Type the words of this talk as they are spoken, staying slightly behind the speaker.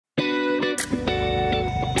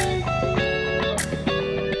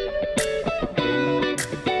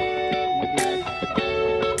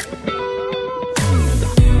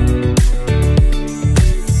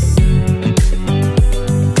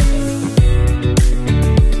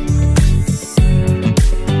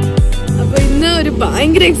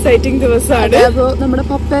ഭയങ്കര എക്സൈറ്റിംഗ് ദിവസമാണ്. അപ്പോ നമ്മുടെ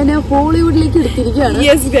പപ്പേനെ ഹോളിവുഡിലേക്ക് എടുത്തിരിക്കുകയാണ്.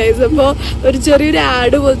 യെസ് ഗൈസ്, അപ്പൊ ഒരു ചെറിയൊരു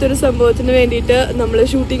ആഡ് പോലത്തെ ഒരു സംഭവത്തിന് വേണ്ടിയിട്ട് നമ്മള്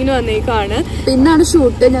ഷൂട്ടിങ്ങിന് വന്നേക്കാണ്. പിന്നാണ്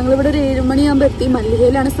ഷൂട്ട്. ഞങ്ങളിവിടെ ഒരു 7 മണിയാകുമ്പോ എത്തി.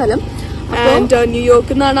 മല്ലികയിലാണ് സ്ഥലം. ആൻഡ്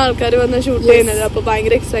ന്യൂയോർക്കിൽ നിന്നാണ് ആൾക്കാർ വന്ന് ഷൂട്ട് ചെയ്യുന്നത്. അപ്പൊ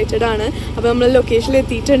ഭയങ്കര എക്സൈറ്റഡ് ആണ്. അപ്പൊ നമ്മൾ ലൊക്കേഷനിൽ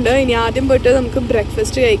എത്തിയിട്ടുണ്ട്. ഇനി ആദ്യം പോയിട്ട് നമുക്ക്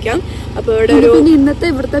ബ്രേക്ക്ഫാസ്റ്റ് കഴിക്കാം. അപ്പൊ ഇവിടെ ഒരു ഇന്നത്തെ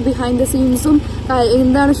ഇവിടുത്തെ ബിഹൈൻഡ് ദ സീൻസും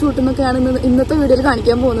എന്താണ് ഷൂട്ട് എന്നൊക്കെയാണ് ഇന്നത്തെ വീഡിയോയിൽ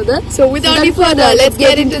കാണിക്കാൻ പോകുന്നത്. So without any further let's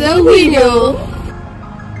get into the video.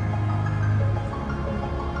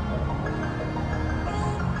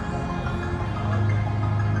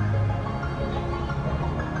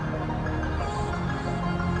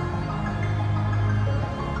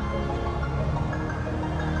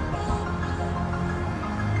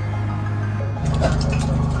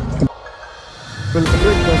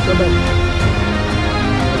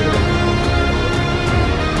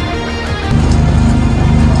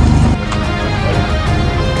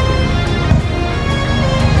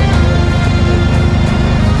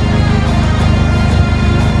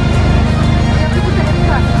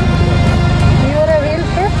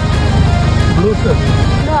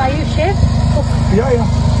 No, are you chef? Yeah.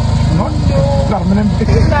 Not permanent.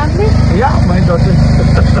 Family? Yeah, my daughter.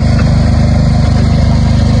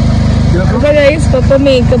 Papa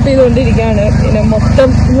makeup ചെയ്തോണ്ടിരിക്കാണ്. പിന്നെ മൊത്തം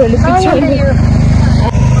വെളുപ്പിച്ചോണ്ട്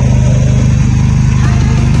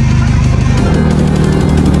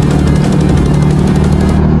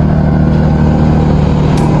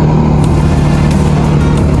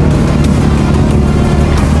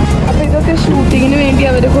ഷൂട്ടിങ്ങിന് വേണ്ടി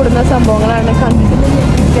അവര് കൊടുക്കുന്ന സംഭവങ്ങളാണ്. കണ്ടിട്ട്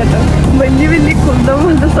വലിയ വലിയ കുന്തം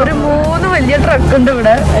ഒരു 3 വലിയ ട്രക്ക് ഉണ്ട്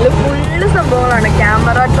ഇവിടെ. അതിൽ ഫുള്ള് സംഭവങ്ങളാണ്.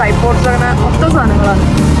 ക്യാമറ, ട്രൈപോഡ്സ്, അങ്ങനെ മൊത്തം സാധനങ്ങളാണ്.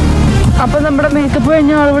 അപ്പൊ നമ്മുടെ മേക്കപ്പ്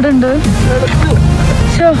കഴിഞ്ഞ ആളിവിടെ ഉണ്ട്.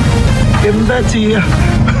 എന്താ ചെയ്യാ?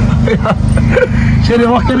 ശരി,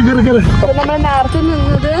 നമ്മൾ നേരത്തെ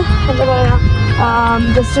നിന്നത് എന്താ പറയാ,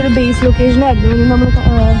 ജസ്റ്റ് ഒരു ബേസ് ലൊക്കേഷൻ ആയിരുന്നു. ഇനി നമ്മൾ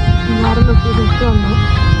വേറെ ലൊക്കേഷനിലേക്ക് വന്നു.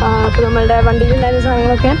 അപ്പൊ നമ്മളുടെ വണ്ടിയിലുണ്ടായിരുന്ന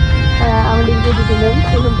സാധനങ്ങളൊക്കെ വണ്ടിയിൽ കൂട്ടിയിട്ടുണ്ട്.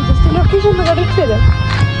 നമുക്ക് ജസ്റ്റ് ലൊക്കേഷൻ ഒന്ന് കറക്റ്റ് തരാം.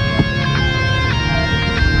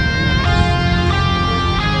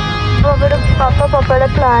 അപ്പോൾ അവിടെ പപ്പയുടെ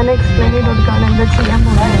പ്ലാൻ എക്സ്പ്ലെയിൻ ചെയ്ത് കൊടുക്കാണ് എന്താ ചെയ്യാൻ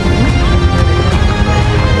പോകുന്നത്.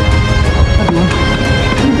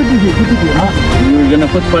 You're gonna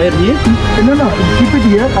put fire here? No, keep it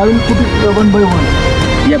here. I will put it one by one.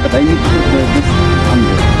 Yeah, but I need to put this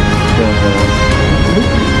under.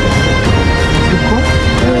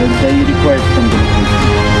 They require some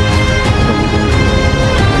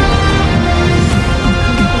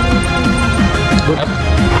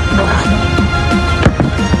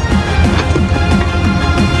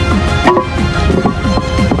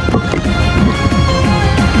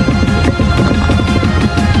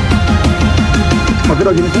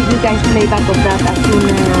You guys play back of that as soon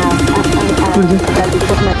as that we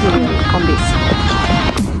put material on this.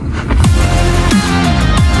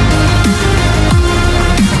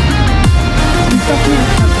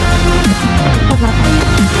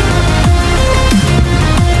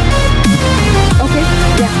 Okay,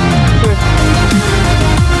 yeah, sure.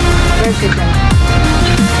 Where's the guy?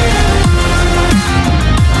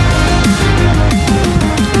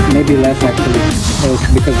 maybe less actually,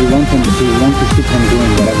 because we want to keep on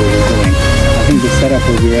doing whatever we're doing. I think the setup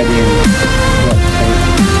will be ready in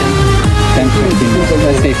 10-15 minutes.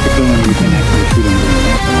 Let's say 15 minutes we can actually shoot and do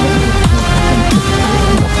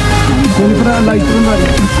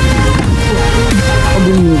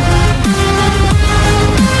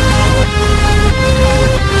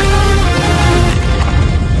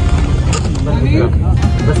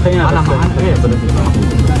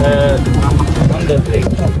on the plate.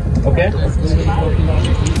 Okay?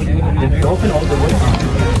 If you open all the way,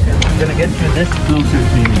 I'm gonna get you this closer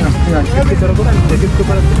to you.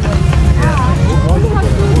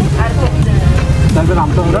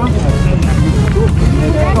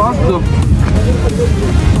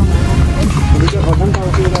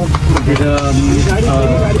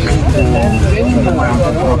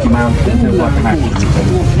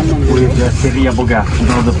 With Seria Boga,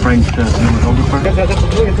 all the French cinematographer.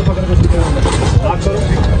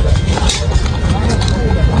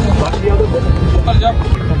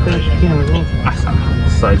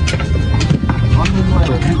 Side.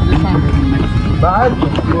 Bad?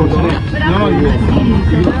 No,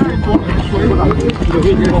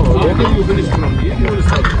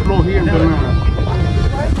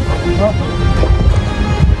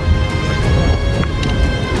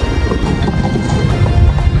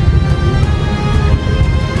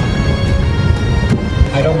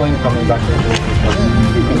 I don't mind coming back.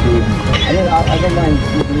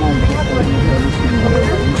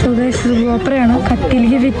 Sukhesh ഓപ്പറയാണ്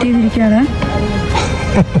കട്ടിലേക്ക് fit ചെയ്തിരിക്കുകയാണ്.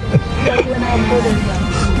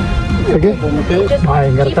 Okay. Just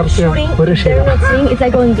ഭയങ്കര keep ചർച്ചയാ. shooting. ഒരു രക്ഷയില്ല. They're not seeing. It's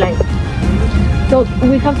like going blind. So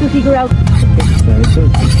we have to figure out.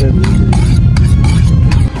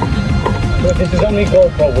 This is only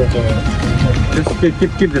GoPro we're doing. Just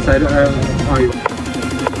keep this.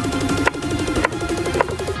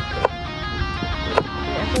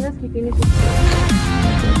 Apenas keeping it.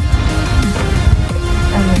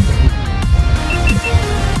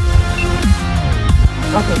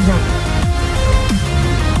 Okay, now.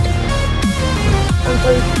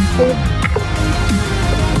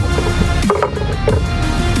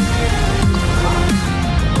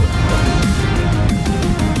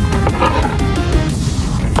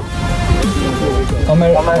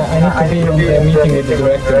 Omer, I need to be in the meeting with the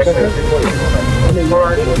directors.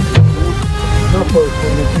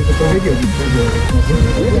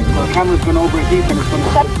 The camera's gone over deep and it's going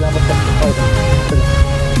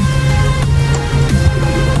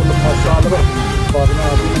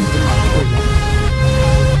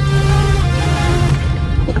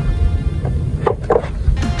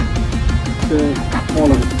all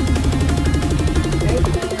of it.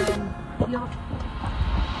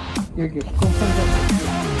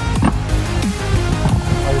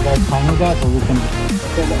 Are you guys fine with that, or we can?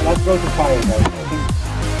 Okay, let's go to fire, guys. I think.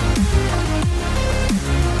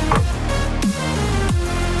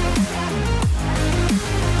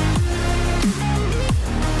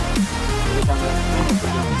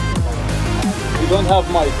 We don't have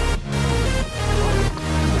mic.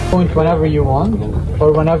 Point whenever you want, or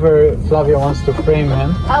whenever Flavia wants to frame him.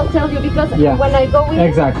 I'll tell you because Yeah. when I go in,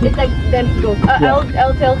 Exactly. it's like then go. Yeah.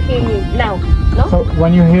 I'll tell him now. No. So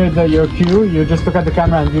when you hear your cue, you just look at the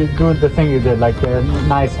camera and you do the thing you did, like a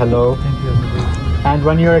nice hello. And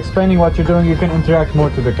when you're explaining what you're doing, you can interact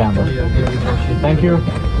more to the camera. Thank you.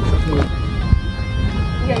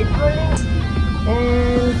 Yeah, it's rolling.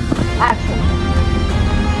 And action.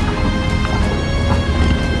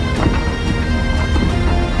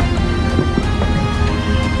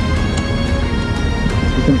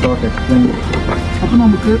 You can talk, explain. അപ്പൊ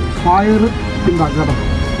നമുക്ക് fire ഉണ്ടാക്കാം കേട്ടോ.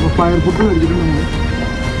 അപ്പൊ fire food മേടിച്ചിട്ടുണ്ട് നമ്മൾ.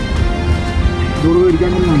 ഇതോട്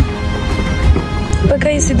മേടിക്കാൻ തന്നെയാണ്. ഇപ്പൊ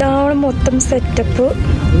ഗൈസ് ഇതാണ് മൊത്തം സെറ്റപ്പ്.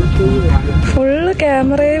 ഫുള്ള്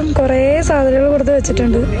ക്യാമറയും കുറേ സാധനങ്ങൾ കൊടുത്ത്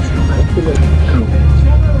വെച്ചിട്ടുണ്ട്.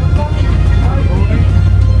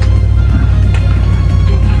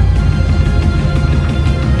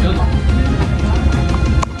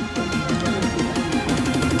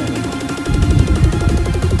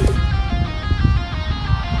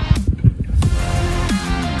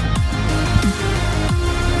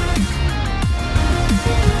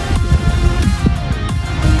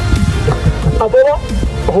 അപ്പൊ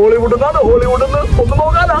ഹോളിവുഡിൽ നിന്ന് ഒന്ന്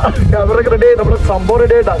നോക്കാല. ക്യാമറയൊക്കെ റെഡി ആയി, നമ്മുടെ സംഭവം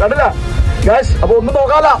റെഡി ആയിട്ടാ. കണ്ടില്ല ഗായ്സ്? അപ്പൊ ഒന്ന്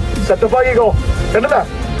നോക്കാല. സെറ്റപ്പ് ആക്കിക്കോ. കണ്ടില്ല?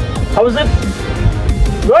 How is it?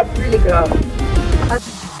 Good? Yeah.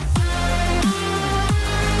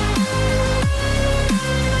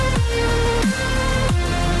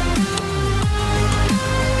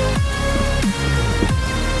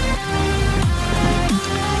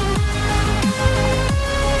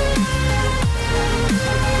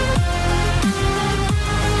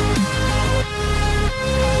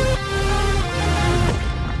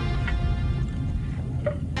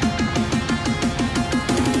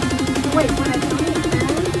 Wait, when I do it,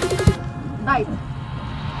 right.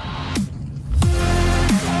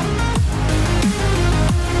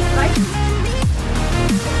 Right.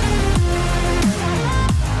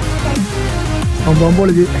 സംഭവം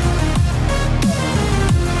പൊളിച്ച്.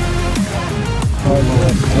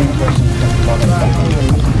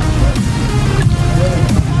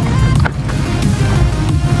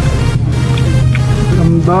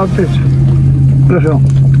 എന്താ രസം.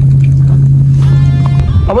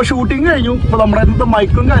 അപ്പൊ ഷൂട്ടിങ് കഴിഞ്ഞു. ഇപ്പൊ നമ്മുടെ ഇന്നത്തെ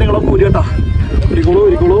മൈക്കും കാര്യങ്ങളൊക്കെ ഊരി കേട്ടാ.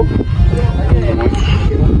 ഒരിക്കോളൂ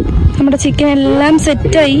നമ്മുടെ ചിക്കൻ എല്ലാം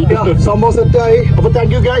സെറ്റായി. സംഭവം സെറ്റായി. അപ്പൊ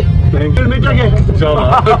താങ്ക് യു ഗായ്.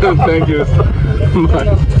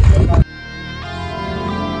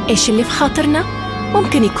 إيش اللي في خاطرنا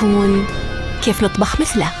ممكن يكون كيف نطبخ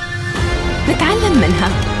مثله، نتعلم منها،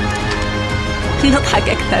 نضحك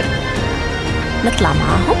أكثر، نطلع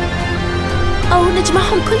معاهم أو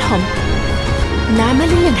نجمعهم كلهم، نعمل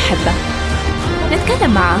اللي نحبه،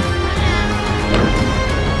 نتكلم معه،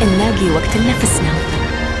 نلاقي وقت لنفسنا،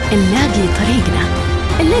 نلاقي طريقنا،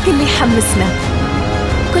 نلاقي اللي يحمسنا.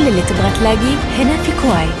 كل اللي تبغى تلاقيه هنا في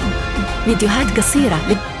كواي. فيديوهات قصيرة